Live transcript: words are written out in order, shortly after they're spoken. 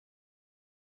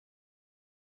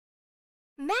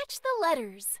Match the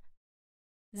letters.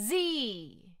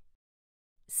 Z,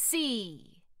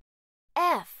 C,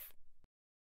 F,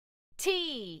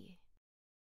 T,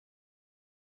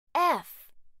 F,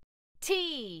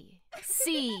 T,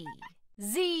 C,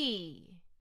 Z,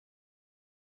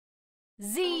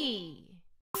 Z,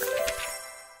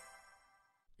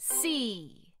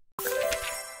 C,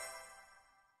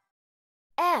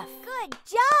 F. Good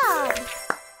job!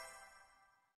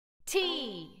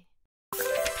 T.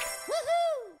 Woohoo!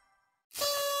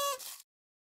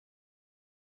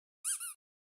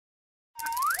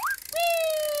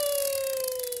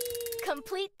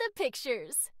 Complete the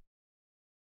pictures.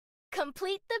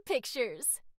 Complete the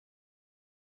pictures.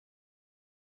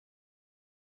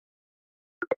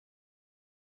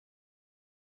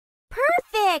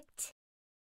 Perfect!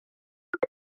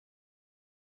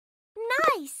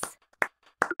 Nice!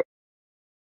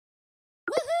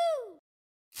 Woohoo!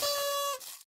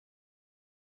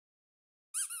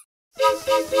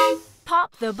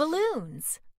 Pop the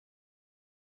balloons.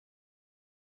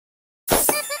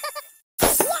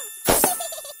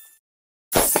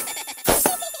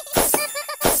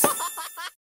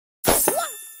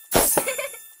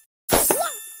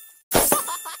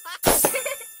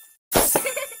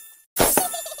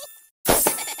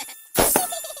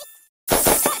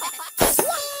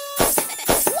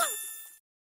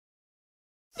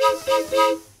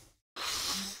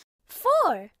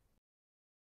 Four.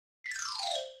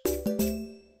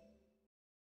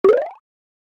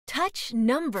 Touch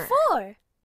number. Four.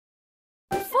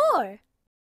 Four.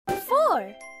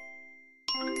 Four.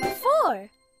 Four.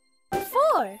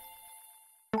 Four.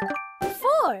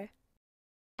 Four.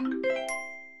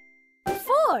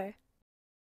 Four.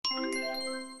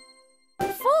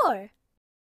 Four.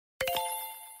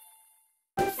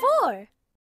 Four.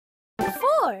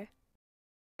 Four.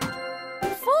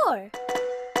 Four.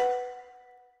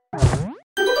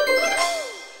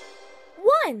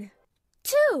 One,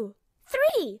 two,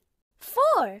 three,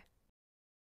 four.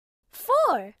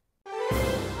 Four.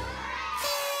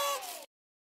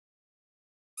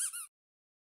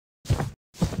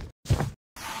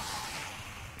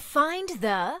 Find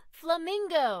the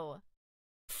flamingo.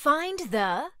 Find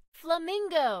the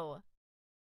flamingo.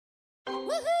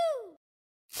 Woohoo!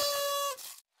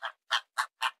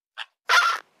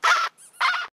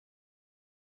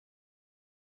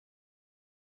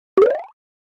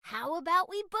 How about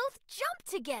we both jump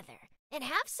together and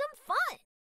have some fun?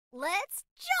 Let's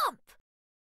jump!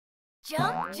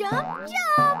 Jump, jump,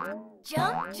 jump!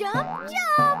 Jump, jump,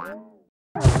 jump!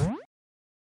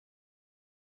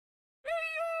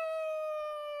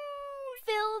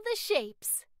 Fill the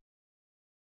shapes.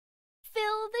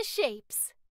 Fill the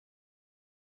shapes.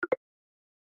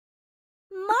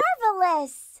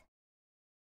 Marvelous!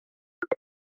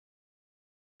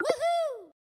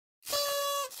 Woohoo!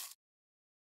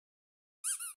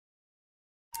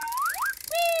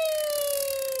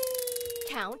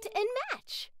 Count and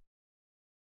match.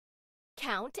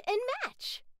 Count and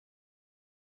match.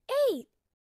 8,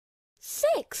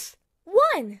 6,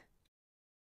 1.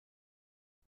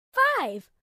 5,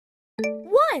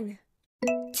 1,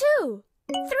 2,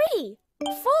 3,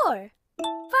 4,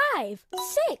 5,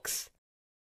 6,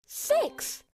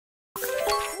 6.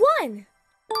 1,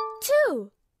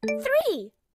 2,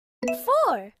 3,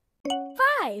 4,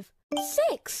 5,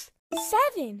 6,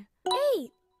 7,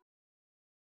 8.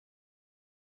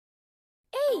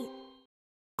 8.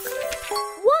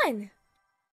 1.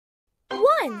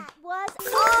 1. That was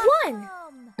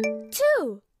awesome! 1,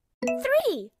 2,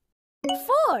 3,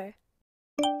 4,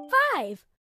 5.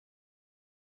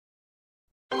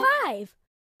 5.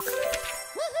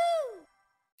 Woohoo!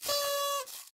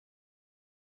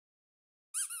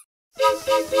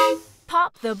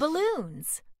 Pop the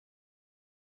balloons.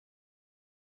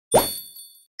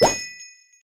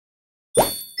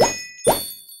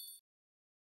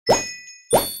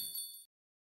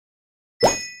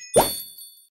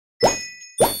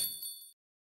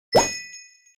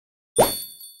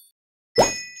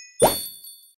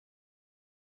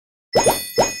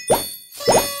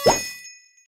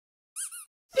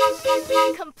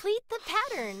 Complete the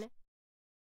pattern.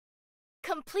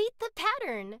 Complete the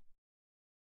pattern.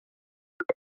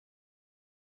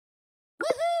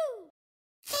 Woohoo!